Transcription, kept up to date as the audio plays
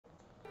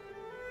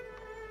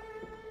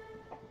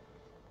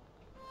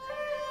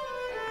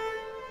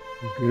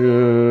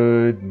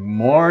Good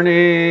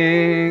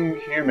morning,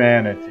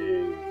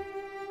 humanity.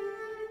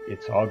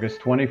 It's August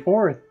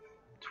 24th,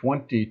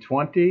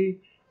 2020,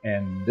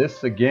 and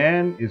this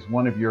again is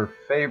one of your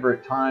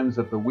favorite times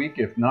of the week,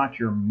 if not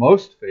your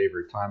most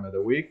favorite time of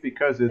the week,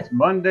 because it's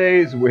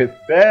Mondays with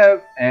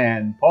Bev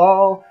and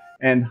Paul.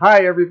 And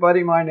hi,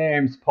 everybody, my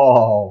name's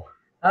Paul.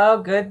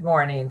 Oh, good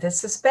morning.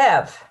 This is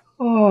Bev.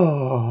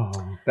 Oh,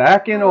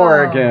 back in Oh,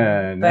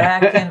 Oregon.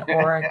 back in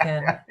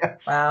Oregon.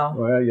 Wow.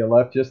 Well, you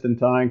left just in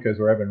time because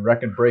we're having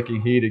record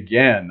breaking heat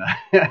again.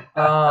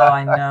 Oh,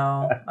 I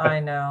know. I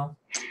know.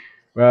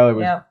 Well, it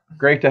was Yep,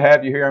 great to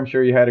have you here. I'm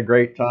sure you had a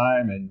great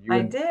time, and you I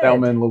and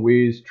Thelma did. and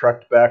Louise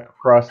trucked back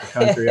across the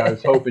country. I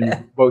was hoping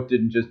you both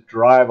didn't just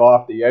drive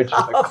off the edge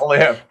of the Oh,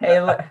 cliff.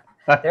 hey, look,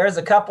 there's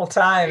a couple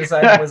times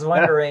I was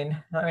wondering.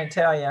 Let me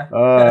tell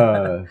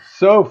you.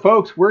 So,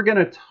 folks, we're going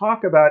to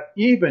talk about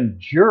even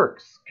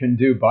jerks can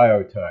do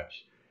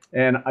biotouch.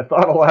 And I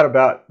thought a lot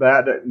about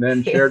that and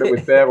then shared it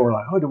with Bev. We're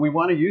like, oh, do we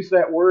want to use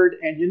that word?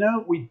 And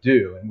we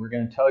do. And we're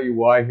going to tell you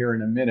why here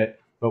in a minute.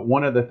 But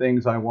one of the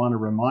things I want to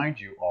remind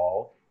you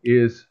all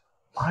is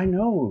I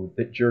know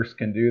that jerks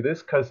can do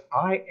this because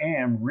I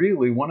am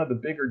really one of the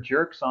bigger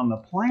jerks on the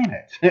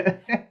planet.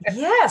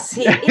 Yes,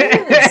 he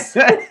is.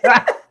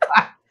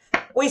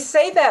 We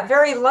say that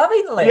very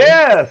lovingly.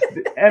 Yes,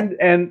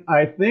 and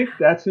I think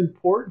that's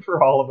important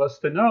for all of us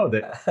to know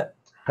that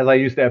because I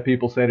used to have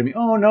people say to me,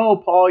 "Oh no,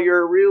 Paul,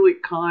 you're a really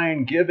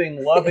kind,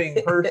 giving,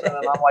 loving person,"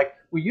 and I'm like,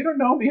 "Well, you don't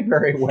know me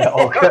very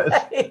well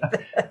Right.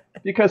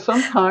 because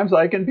sometimes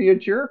I can be a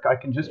jerk. I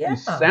can just be Yeah.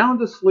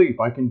 sound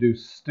asleep. I can do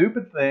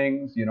stupid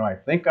things. I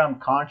think I'm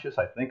conscious.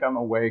 I think I'm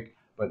awake,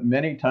 but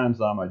many times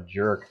I'm a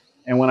jerk."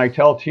 And when I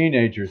tell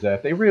teenagers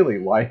that, they really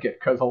like it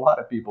because a lot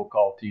of people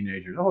call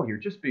teenagers, "Oh, you're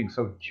just being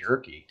so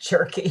jerky."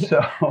 Jerky.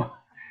 So,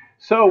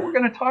 so we're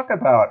going to talk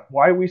about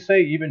why we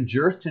say even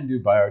jerks can do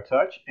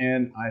biotouch,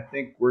 and I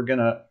think we're going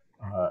to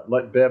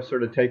let Bev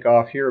sort of take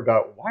off here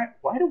about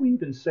why do we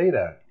even say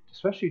that,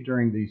 especially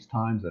during these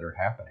times that are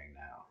happening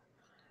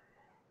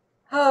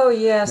Oh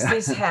yes,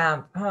 these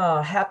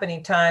now.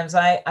 happening times.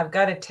 I've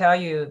got to tell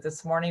you,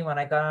 this morning when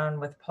I got on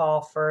with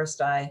Paul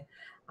first, I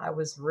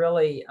was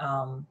really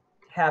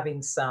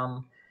having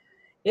some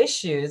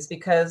issues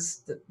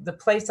because the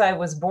place I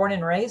was born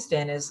and raised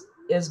in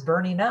is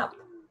burning up.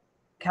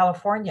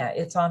 California,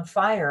 it's on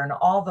fire, and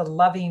all the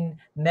loving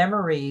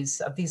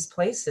memories of these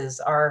places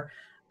are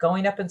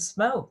going up in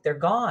smoke. They're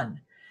gone,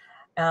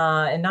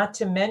 and not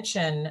to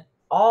mention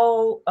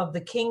all of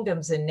the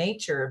kingdoms in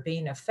nature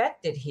being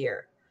affected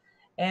here.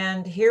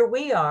 And here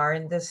we are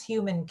in this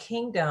human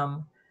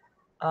kingdom,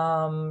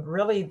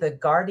 really the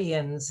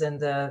guardians and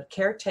the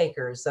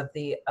caretakers of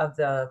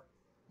the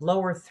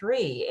lower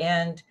three.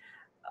 And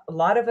a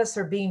lot of us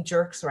are being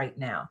jerks right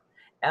now.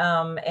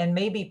 And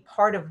maybe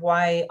part of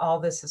why all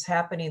this is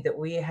happening that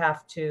we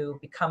have to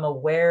become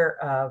aware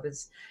of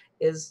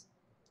is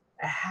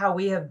how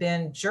we have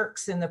been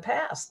jerks in the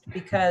past.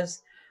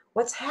 Because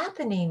what's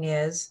happening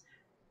is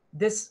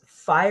this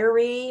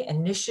fiery,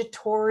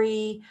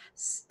 initiatory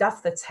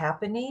stuff that's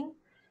happening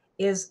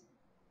is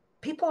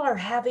people are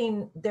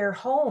having their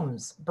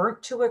homes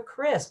burnt to a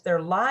crisp,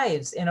 their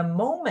lives in a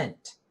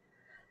moment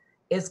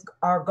is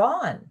are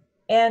gone.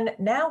 And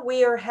now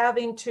we are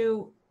having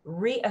to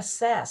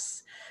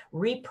reassess,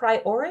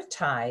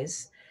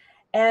 reprioritize,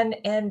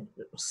 and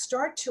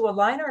start to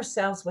align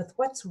ourselves with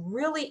what's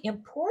really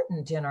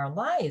important in our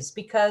lives,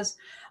 because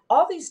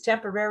all these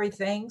temporary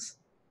things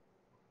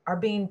are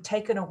being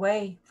taken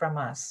away from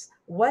us.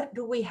 What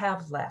do we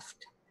have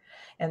left?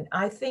 And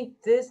I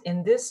think this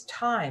in this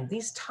time,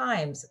 these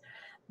times,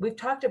 we've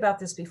talked about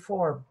this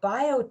before,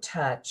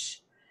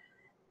 biotouch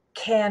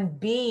can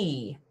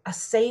be a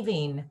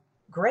saving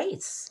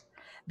grace,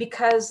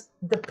 because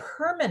the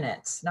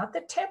permanence, not the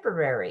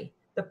temporary,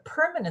 the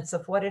permanence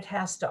of what it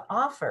has to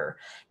offer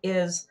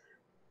is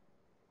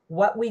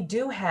what we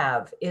do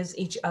have is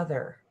each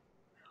other.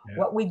 Yeah.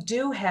 What we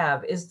do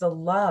have is the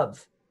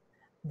love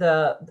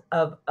the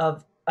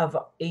of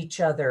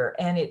each other,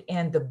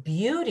 and the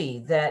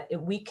beauty that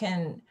we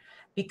can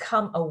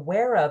become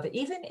aware of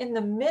even in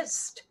the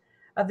midst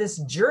of this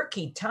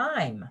jerky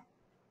time.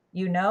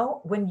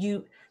 When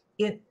you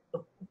it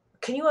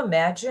can you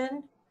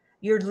imagine,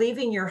 you're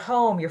leaving your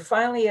home, you're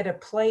finally at a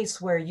place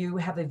where you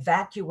have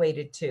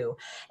evacuated to,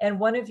 and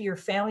one of your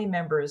family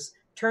members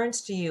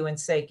turns to you and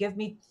say, give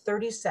me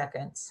 30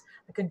 seconds,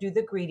 I can do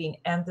the greeting,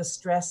 and the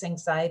stress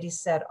anxiety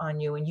set on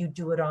you, and you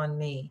do it on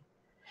me,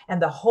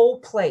 and the whole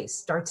place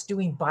starts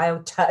doing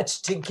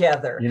biotouch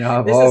together.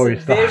 I've This is a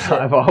always thought vision,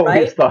 I've always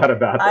right? thought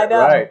about I that.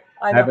 know, Right,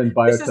 I know. having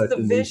This is biotouch the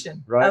in these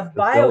vision right of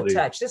facilities.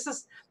 biotouch. This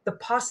is the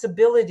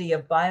possibility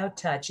of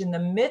biotouch in the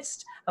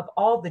midst of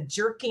all the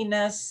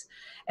jerkiness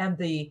and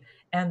the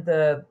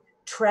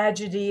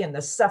tragedy and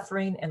the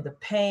suffering and the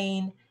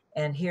pain.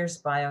 And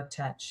here's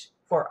biotouch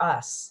for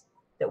us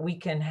that we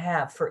can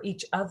have for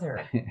each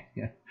other.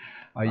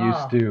 I used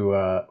Oh,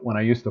 to when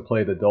I used to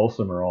play the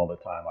dulcimer all the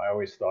time. I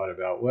always thought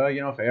about, well,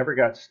 if I ever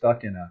got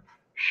stuck in a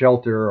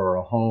shelter or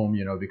a home,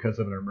 because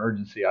of an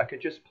emergency, I could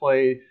just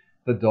play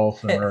the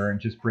dulcimer and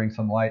just bring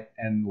some light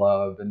and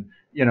love. And,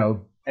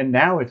 and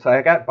now it's,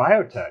 I got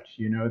BioTouch,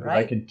 that I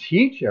Right. can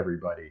teach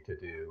everybody to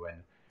do. And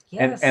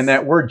Yes.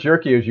 that word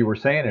jerky, as you were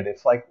saying it,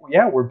 it's like,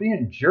 yeah, we're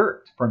being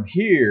jerked from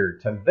here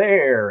to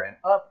there and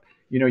up.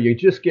 You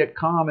just get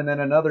calm, and then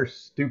another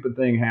stupid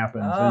thing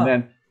happens, and Oh,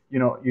 then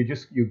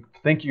you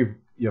think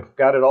you've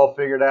got it all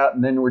figured out,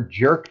 and then we're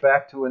jerked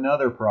back to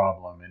another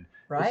problem. And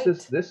this is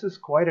right. this is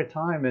quite a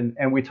time.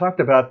 And we talked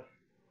about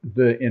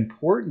the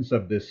importance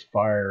of this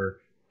fire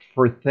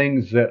for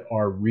things that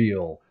are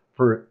real,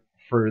 for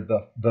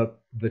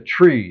the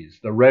trees,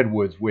 the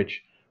redwoods,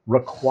 which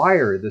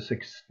require this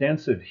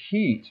extensive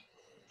heat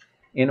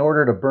in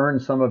order to burn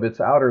some of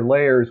its outer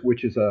layers,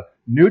 which is a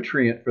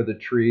nutrient for the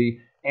tree,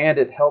 and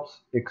it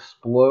helps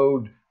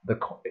explode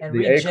And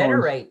the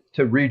acorns regenerate.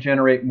 to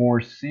regenerate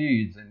more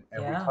seeds. And we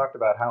Yeah. talked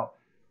about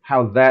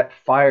how that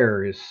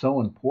fire is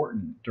so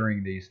important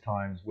during these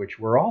times, which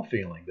we're all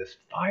feeling. This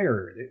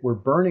fire, we're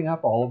burning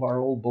up all of our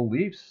old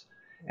beliefs,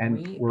 and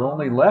We we're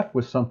only are. left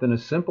with something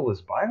as simple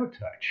as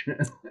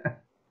BioTouch.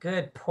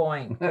 Good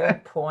point.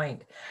 Good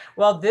point.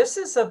 Well, this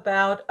is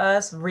about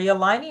us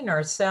realigning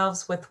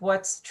ourselves with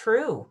what's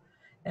true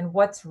and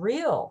what's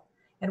real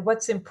and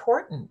what's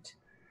important.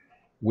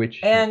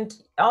 Which And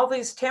all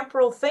these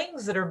temporal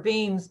things that are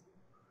being,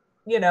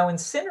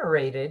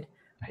 incinerated,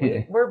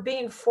 we're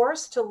being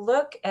forced to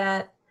look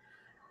at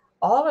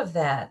all of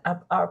that,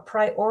 our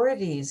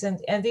priorities,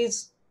 and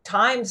these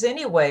times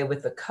anyway,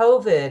 with the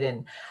COVID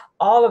and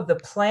all of the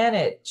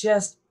planet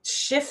just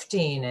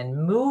shifting and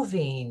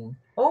moving.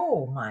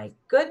 Oh my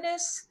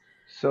goodness.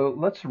 So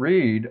let's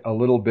read a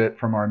little bit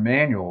from our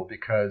manual,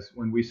 because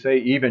when we say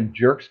even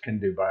jerks can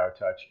do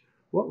BioTouch,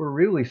 what we're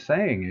really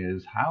saying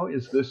is, how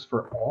is this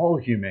for all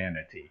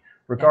humanity,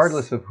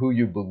 regardless Yes, of who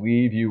you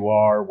believe you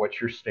are,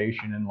 what your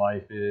station in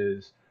life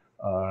is.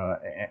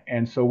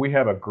 And so we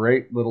have a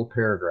great little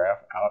paragraph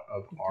out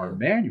of we our do.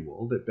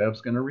 manual that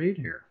Bev's going to read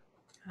here.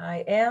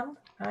 I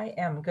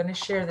am going to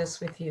share this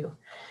with you.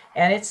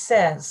 And it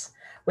says,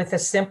 with a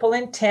simple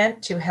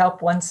intent to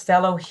help one's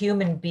fellow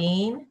human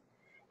being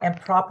and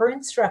proper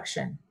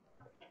instruction,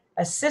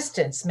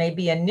 assistance may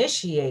be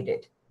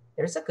initiated,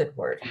 there's a good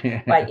word,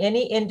 by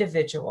any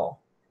individual.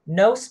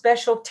 No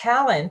special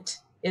talent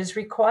is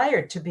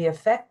required to be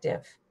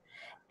effective.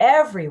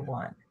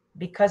 Everyone,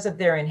 because of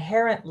their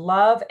inherent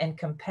love and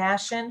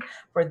compassion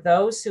for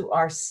those who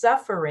are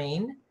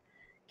suffering,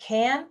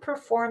 can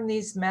perform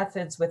these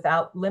methods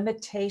without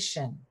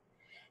limitation.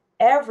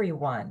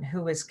 Everyone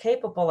who is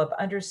capable of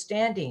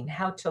understanding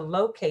how to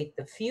locate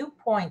the few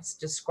points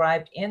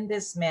described in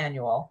this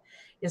manual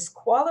is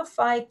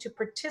qualified to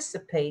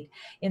participate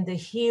in the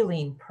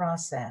healing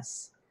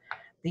process.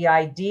 The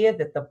idea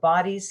that the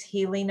body's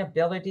healing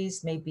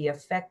abilities may be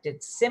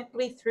affected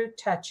simply through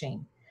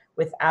touching,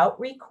 without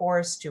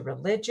recourse to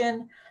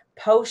religion,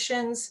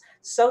 potions,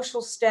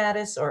 social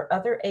status, or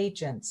other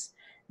agents,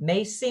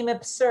 may seem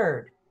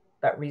absurd,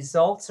 but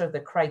results are the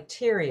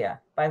criteria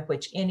by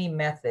which any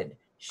method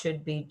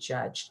should be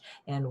judged.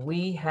 And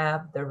we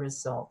have the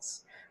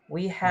results.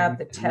 We have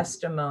We the do.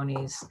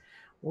 testimonies.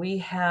 We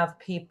have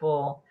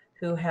people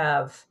who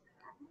have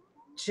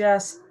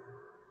just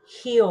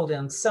healed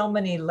in so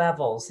many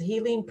levels.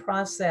 Healing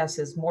process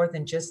is more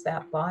than just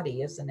that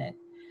body, isn't it?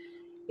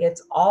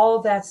 It's all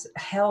that's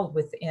held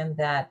within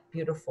that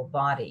beautiful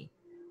body,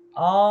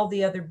 all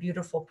the other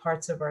beautiful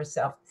parts of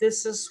ourselves.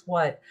 This is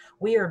what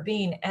we are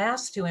being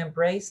asked to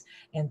embrace,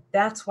 and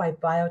that's why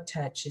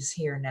BioTouch is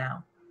here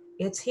now.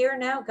 It's here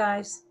now,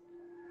 guys,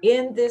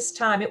 in this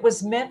time. It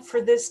was meant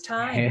for this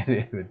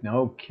time.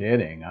 No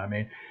kidding. I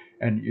mean,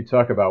 and you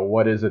talk about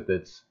what is it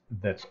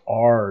that's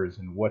ours,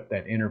 and what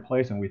that inner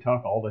place, and we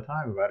talk all the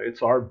time about it.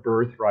 It's our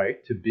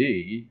birthright to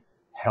be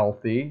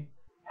healthy,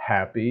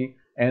 happy,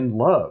 and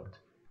loved.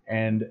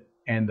 And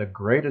the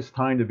greatest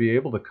time to be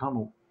able to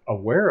come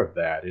aware of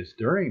that is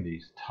during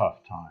these tough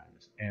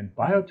times. And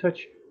Right. BioTouch,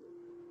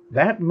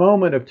 that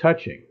moment of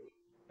touching,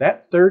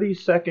 that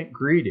 30-second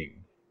greeting,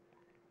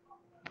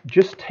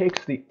 just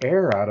takes the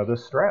air out of the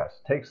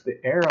stress, takes the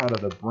air out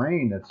of the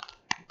brain that's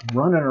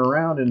running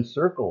around in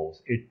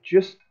circles.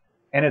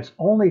 And it's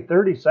only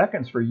 30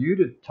 seconds for you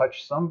to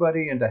touch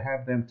somebody and to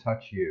have them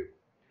touch you,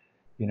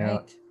 you know,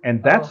 Right.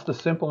 and that's Oh, the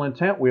simple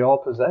intent we all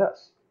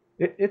possess.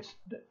 It's,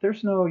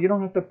 there's no, you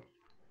don't have to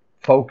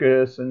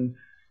focus and,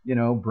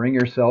 bring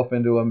yourself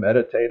into a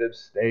meditative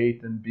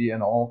state and be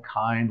an all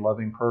kind,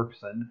 loving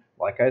person.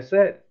 Like I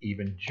said,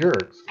 even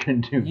jerks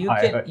can do you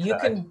can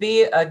BioTouch.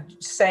 be a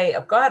say,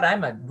 oh God,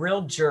 I'm a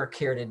real jerk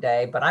here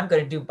today, but I'm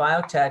going to do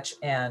BioTouch,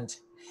 and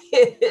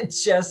it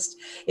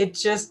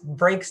just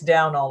breaks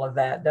down all of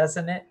that,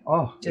 doesn't it?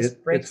 Oh, Just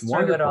it's breaks through it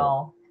wonderful.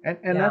 all. And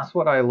Yeah. that's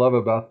what I love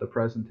about the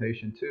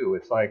presentation too.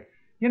 It's like,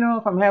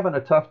 if I'm having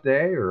a tough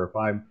day, or if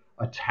I'm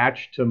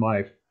attached to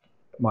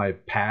my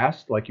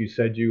past, like you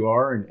said you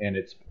are, and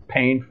it's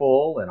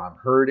painful and I'm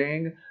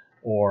hurting,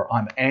 or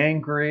I'm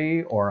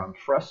angry, or I'm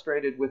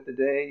frustrated with the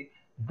day,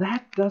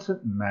 that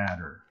doesn't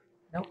matter.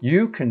 Nope.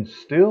 You can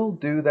still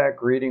do that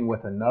greeting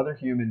with another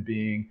human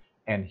being,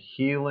 and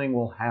healing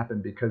will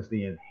happen, because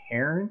the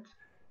inherent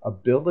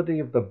ability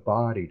of the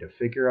body to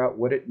figure out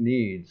what it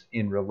needs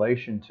in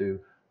relation to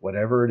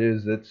whatever it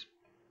is that's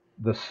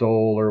the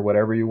soul or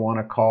whatever you want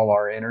to call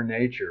our inner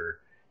nature,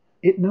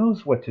 it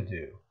knows what to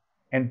do.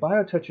 And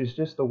BioTouch is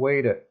just a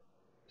way to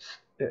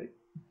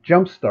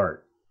jumpstart,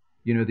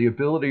 the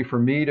ability for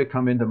me to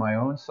come into my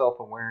own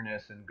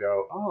self-awareness and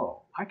go,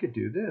 oh, I could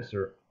do this,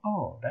 or,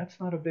 oh, that's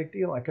not a big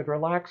deal. I could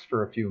relax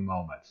for a few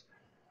moments.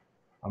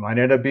 I might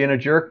end up being a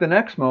jerk the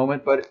next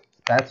moment, but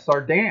that's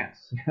our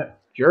dance.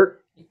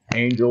 Jerk,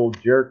 angel,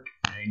 jerk,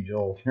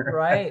 angel.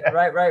 Right.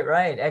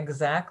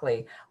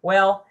 Exactly.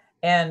 Well,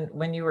 and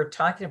when you were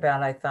talking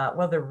about it, I thought,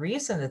 well, the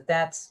reason that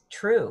that's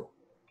true,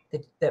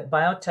 that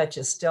BioTouch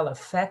is still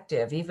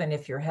effective, even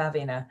if you're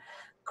having a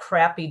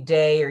crappy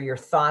day or your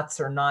thoughts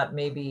are not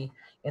maybe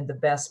in the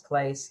best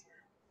place,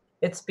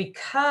 it's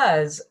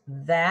because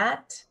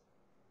that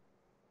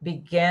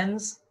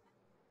begins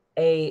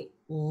a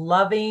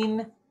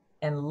loving,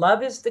 and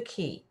love is the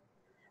key.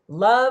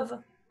 Love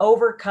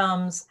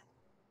overcomes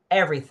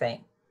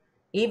everything,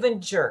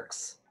 even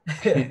jerks.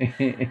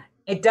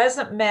 It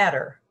doesn't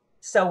matter.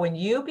 So when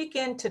you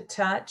begin to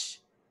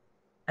touch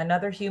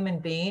another human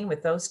being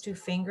with those two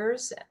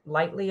fingers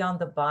lightly on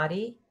the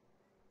body,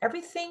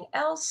 everything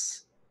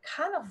else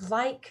kind of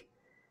like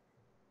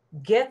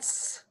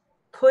gets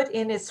put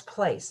in its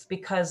place,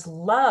 because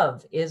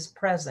love is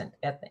present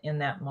in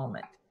that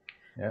moment.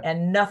 Yep.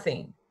 And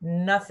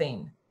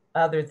nothing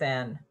other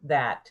than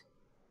that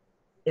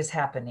is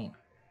happening.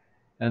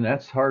 And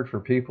that's hard for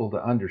people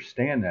to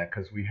understand, that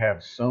because we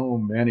have so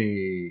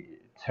many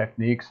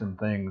techniques and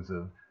things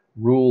of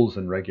rules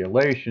and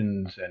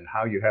regulations and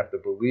how you have to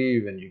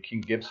believe, and you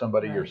can give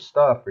somebody your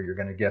stuff or you're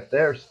going to get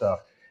their stuff.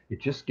 It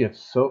just gets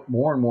so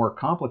more and more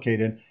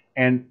complicated.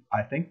 And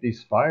I think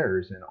these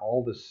fires and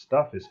all this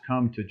stuff has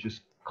come to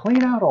just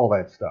clean out all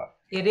that stuff.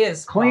 It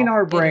is. Clean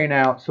our brain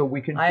out so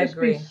we can just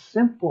be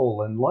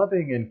simple and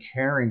loving and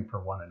caring for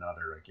one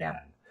another again.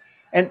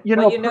 Yeah.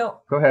 And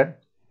go ahead.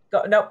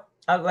 No,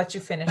 I'll let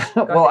you finish.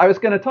 Well, I was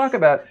going to talk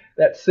about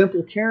that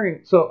simple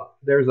caring. So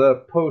there's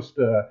a post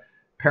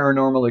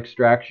paranormal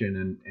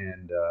extraction,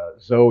 and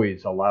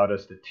Zoe's allowed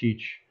us to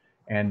teach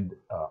and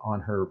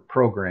on her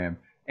program.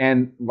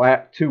 And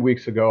 2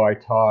 weeks ago I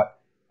taught,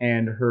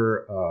 and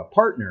her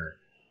partner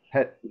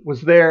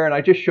was there, and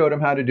I just showed him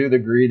how to do the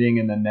greeting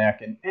in the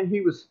neck, and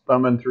he was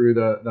thumbing through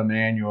the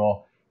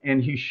manual,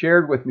 and he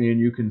shared with me, and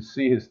you can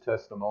see his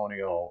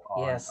testimonial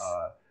on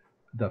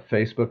the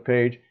Facebook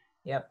page.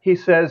 Yep. He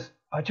says,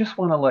 I just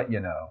want to let you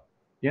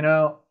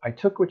know, I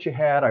took what you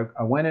had.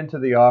 I went into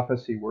the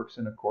office. He works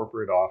in a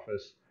corporate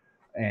office.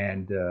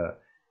 And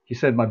he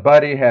said, my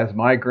buddy has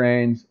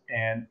migraines,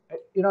 and,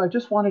 I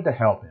just wanted to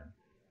help him.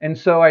 And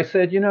so I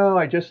said,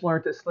 I just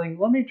learned this thing.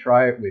 Let me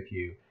try it with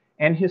you.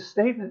 And his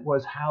statement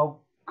was how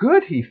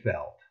good he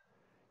felt,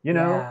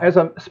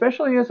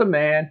 especially as a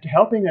man,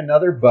 helping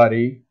another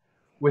buddy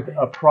with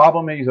a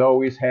problem he's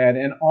always had.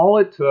 And all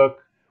it took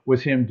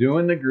was him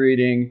doing the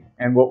greeting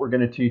and what we're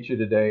going to teach you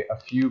today, a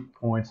few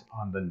points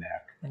on the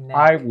neck.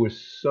 I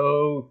was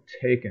so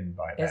taken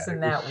by that. Isn't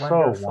that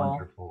wonderful? So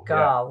wonderful.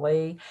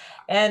 Golly.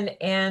 Yeah.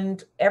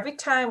 And every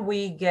time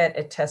we get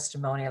a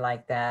testimony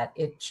like that,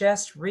 it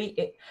just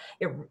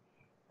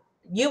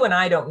you and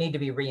I don't need to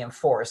be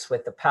reinforced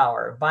with the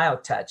power of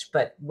BioTouch,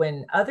 but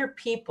when other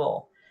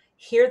people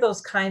hear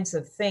those kinds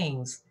of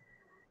things,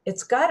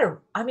 it's got to,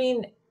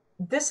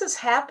 this is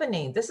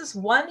happening. This is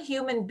one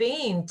human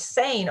being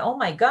saying, oh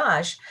my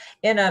gosh,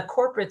 in a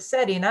corporate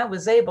setting, I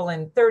was able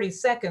in 30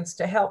 seconds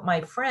to help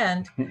my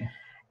friend.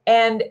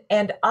 and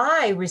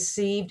I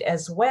received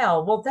as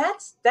well. Well,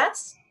 that's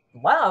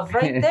love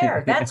right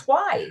there. That's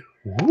why.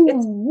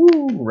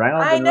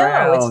 Round I know.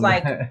 Round. It's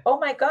like, oh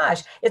my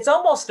gosh, it's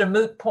almost a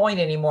moot point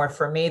anymore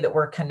for me that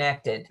we're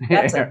connected.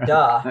 That's a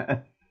duh.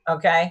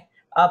 Okay.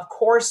 Of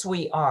course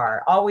we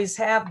are, always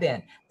have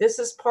been. This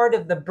is part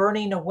of the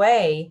burning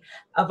away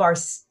of our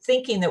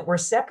thinking that we're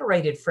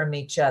separated from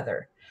each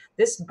other.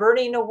 This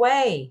burning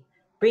away,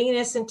 bringing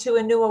us into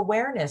a new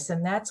awareness.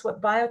 And that's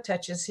what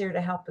BioTouch is here to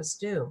help us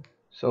do.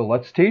 So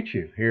let's teach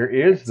you. Here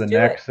is the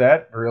neck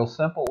set, real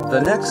simple.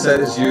 The neck set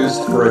is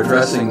used for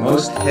addressing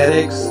most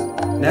headaches,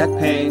 neck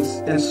pains,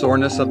 and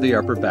soreness of the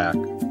upper back.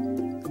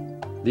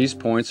 These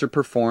points are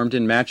performed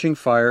in matching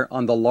fire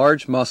on the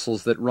large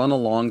muscles that run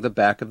along the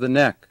back of the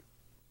neck.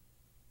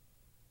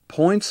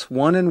 Points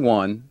 1 and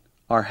 1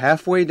 are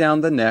halfway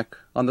down the neck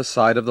on the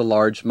side of the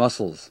large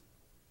muscles.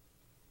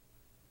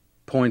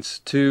 Points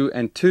 2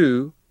 and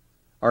 2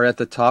 are at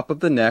the top of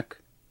the neck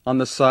on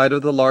the side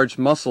of the large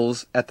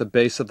muscles at the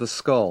base of the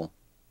skull.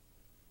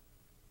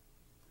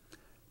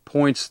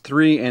 Points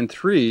 3 and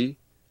 3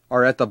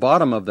 are at the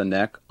bottom of the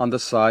neck on the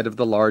side of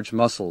the large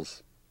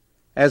muscles.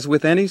 As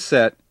with any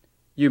set,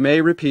 you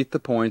may repeat the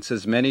points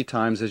as many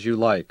times as you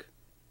like.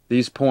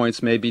 These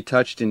points may be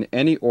touched in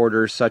any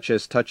order, such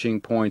as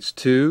touching points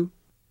 2,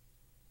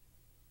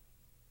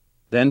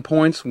 then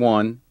points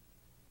 1,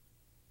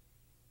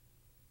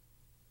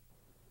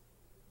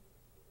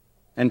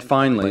 and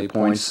finally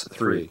points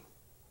 3.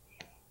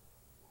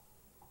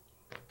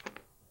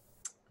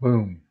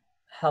 Boom.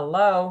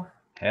 Hello.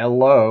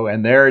 Hello,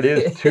 and there it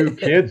is, 2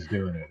 kids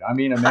doing it. I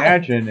mean,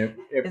 imagine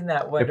Isn't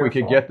that if wonderful? we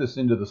could get this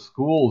into the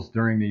schools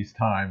during these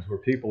times where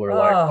people are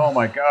like, oh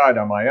my God,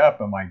 am I up?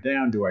 Am I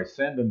down? Do I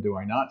send them? Do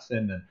I not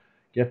send them?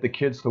 Get the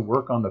kids to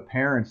work on the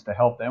parents to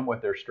help them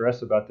with their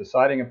stress about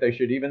deciding if they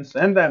should even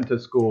send them to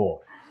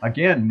school.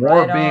 Again,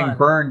 more Right being on.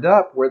 burned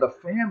up where the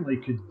family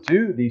could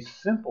do these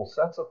simple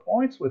sets of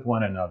points with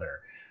one another.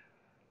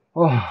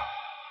 Oh,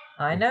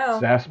 I know.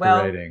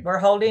 exasperating. Well, we're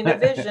holding a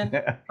vision,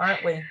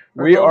 aren't we?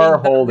 We are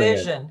the holding it.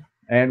 vision.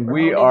 And We're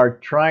we holding- are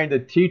trying to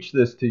teach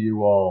this to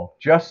you all.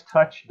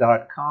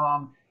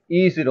 JustTouch.com,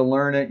 easy to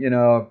learn it. You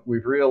know,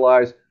 we've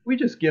realized we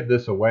just give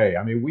this away.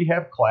 I mean, we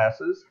have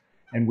classes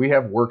and we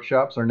have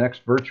workshops. Our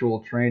next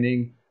virtual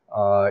training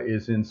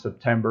is in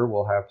September.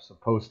 We'll have some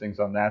postings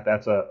on that.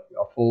 That's a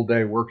full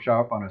day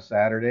workshop on a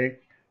Saturday.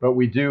 But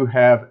we do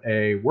have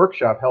a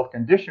workshop, health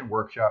condition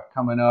workshop,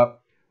 coming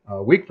up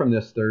a week from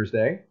this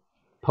Thursday.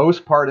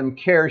 Postpartum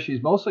care.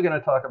 She's mostly going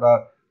to talk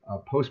about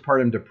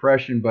postpartum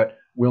depression, but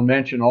we'll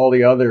mention all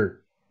the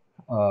other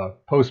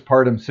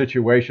postpartum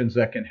situations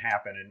that can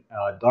happen.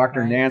 And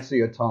Dr. Right.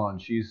 Nancy Atton,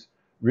 she's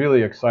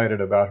really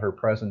excited about her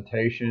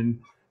presentation.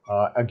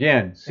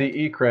 Again,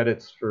 CE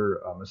credits for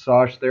a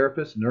massage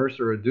therapist, nurse,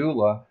 or a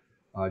doula.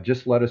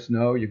 Just let us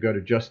know. You go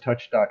to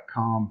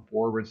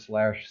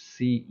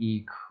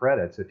justtouch.com/CE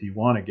credits if you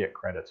want to get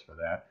credits for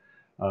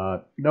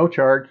that. No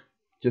charge,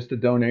 just a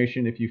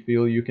donation if you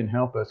feel you can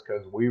help us,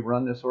 because we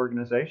run this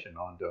organization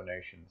on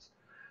donations.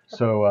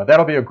 So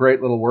that'll be a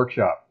great little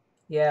workshop.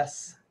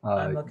 Yes,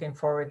 I'm looking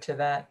forward to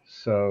that.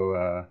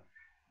 So,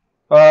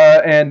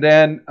 and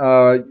then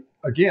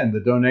again, the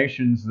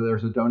donations,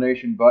 there's a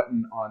donation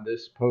button on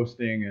this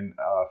posting, and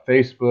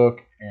Facebook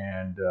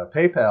and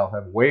PayPal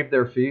have waived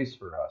their fees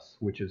for us,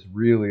 which is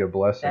really a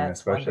blessing, That's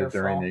especially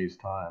during wonderful. these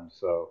times.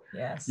 So,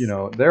 Yes. you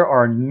know, there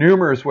are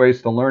numerous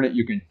ways to learn it.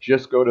 You can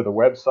just go to the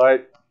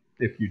website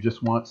if you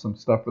just want some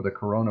stuff for the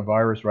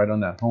coronavirus right on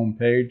that home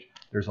page.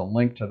 There's a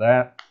link to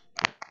that.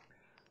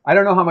 I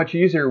don't know how much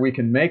easier we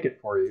can make it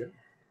for you.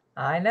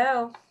 I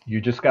know.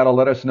 You just got to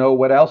let us know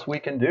what else we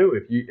can do.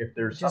 If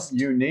there's Just- something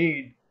you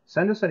need,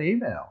 send us an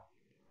email.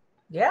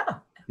 Yeah.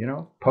 You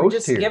know, We're post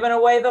just here. giving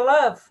away the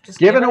love. Just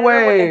Giving giving it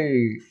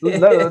away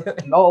love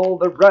in all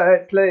the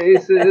right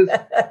places,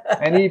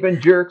 and even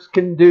jerks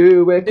can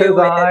do it because Do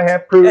it. I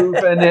have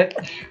proven it.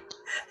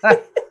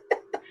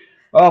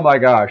 Oh my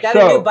gosh! Got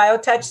a new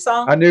BioTouch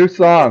song? a new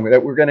song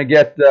that we're going to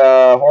get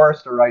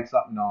Horace to write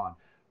something on.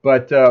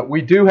 But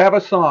we do have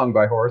a song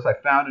by Horace. I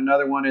found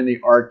another one in the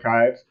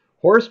archives.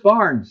 Horace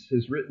Barnes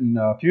has written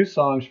a few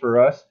songs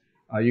for us.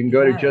 You can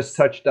go to Yes.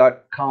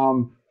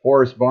 justtouch.com,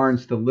 Horace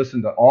Barnes, to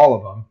listen to all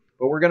of them.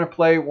 But we're going to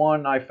play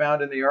one I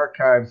found in the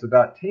archives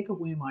about Take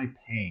Away My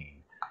Pain.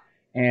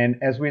 And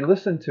as we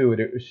listen to it,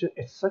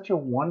 it's such a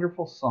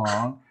wonderful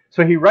song.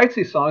 So he writes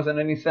these songs and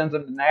then he sends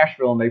them to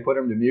Nashville and they put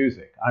them to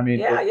music. I mean,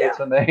 it's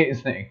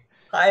amazing.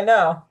 I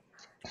know.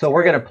 So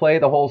we're going to play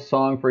the whole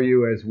song for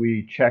you as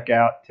we check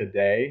out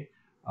today.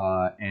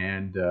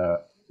 And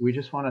we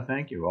just want to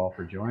thank you all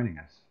for joining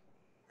us.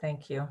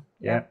 Thank you.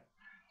 Yeah.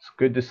 It's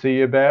good to see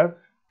you, Bev.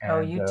 Oh,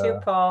 And, you too,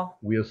 Paul.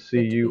 We'll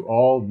see Good to you be-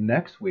 all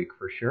next week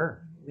for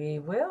sure. We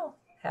will.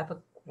 Have a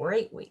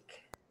great week.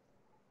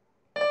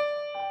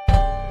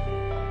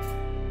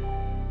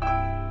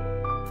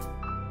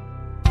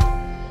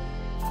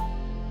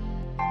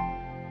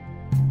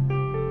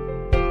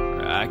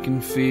 I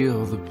can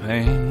feel the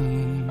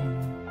pain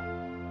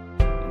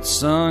in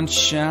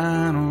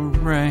sunshine or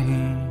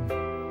rain,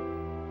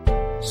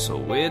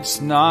 so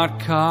it's not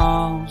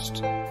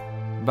caused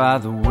by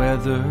the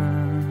weather,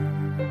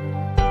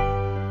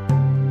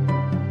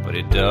 but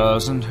it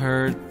doesn't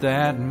hurt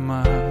that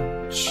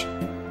much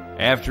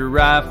after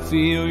I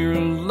feel your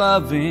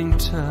loving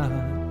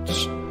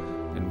touch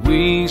and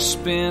we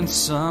spend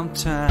some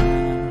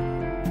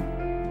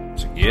time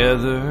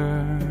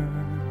together.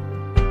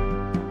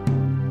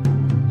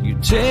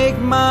 Take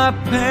my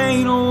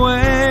pain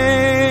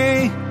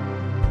away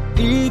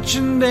each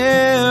and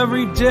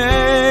every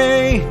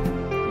day.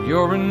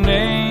 You're an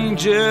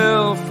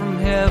angel from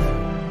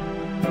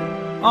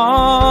heaven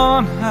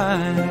on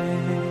high.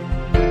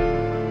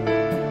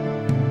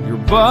 Your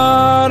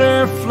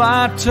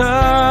butterfly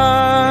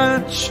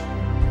touch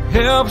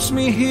helps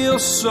me heal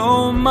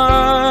so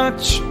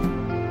much,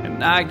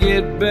 and I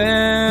get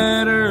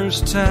better as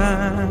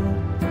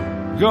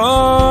time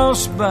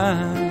goes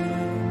by.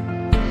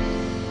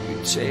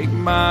 Take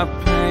my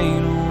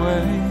pain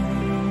away.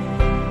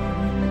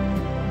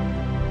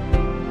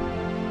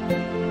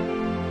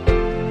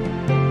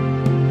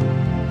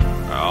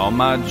 All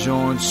my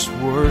joints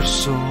were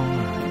sore,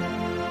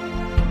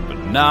 but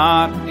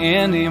not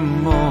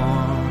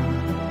anymore.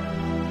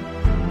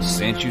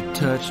 Since you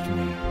touched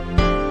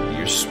me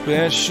your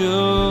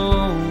special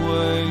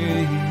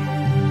way,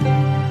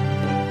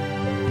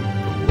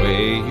 the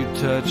way you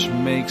touch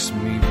makes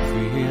me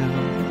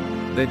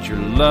feel that your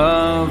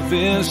love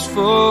is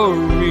for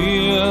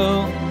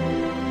real,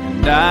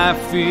 and I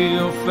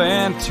feel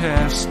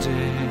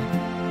fantastic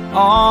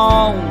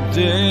all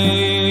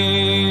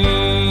day.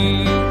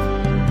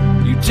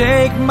 You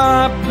take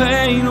my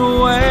pain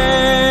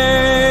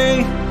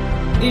away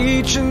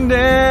each and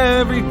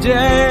every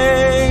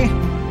day.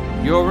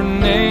 You're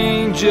an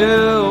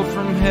angel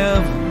from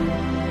heaven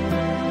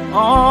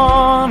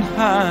on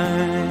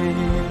high.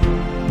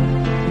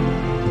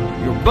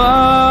 Your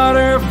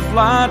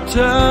butterfly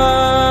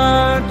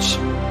touch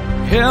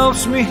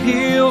helps me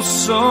heal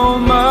so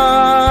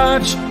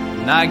much,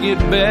 and I get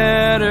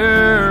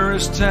better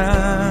as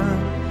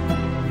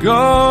time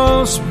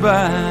goes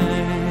by.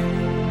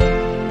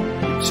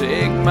 You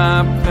take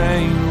my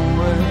pain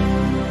away.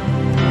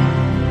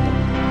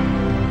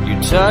 You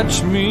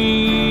touch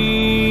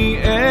me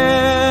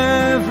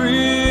every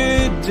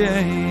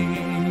day.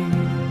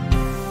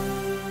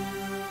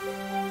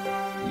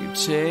 You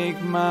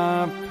take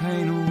my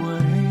pain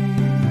away.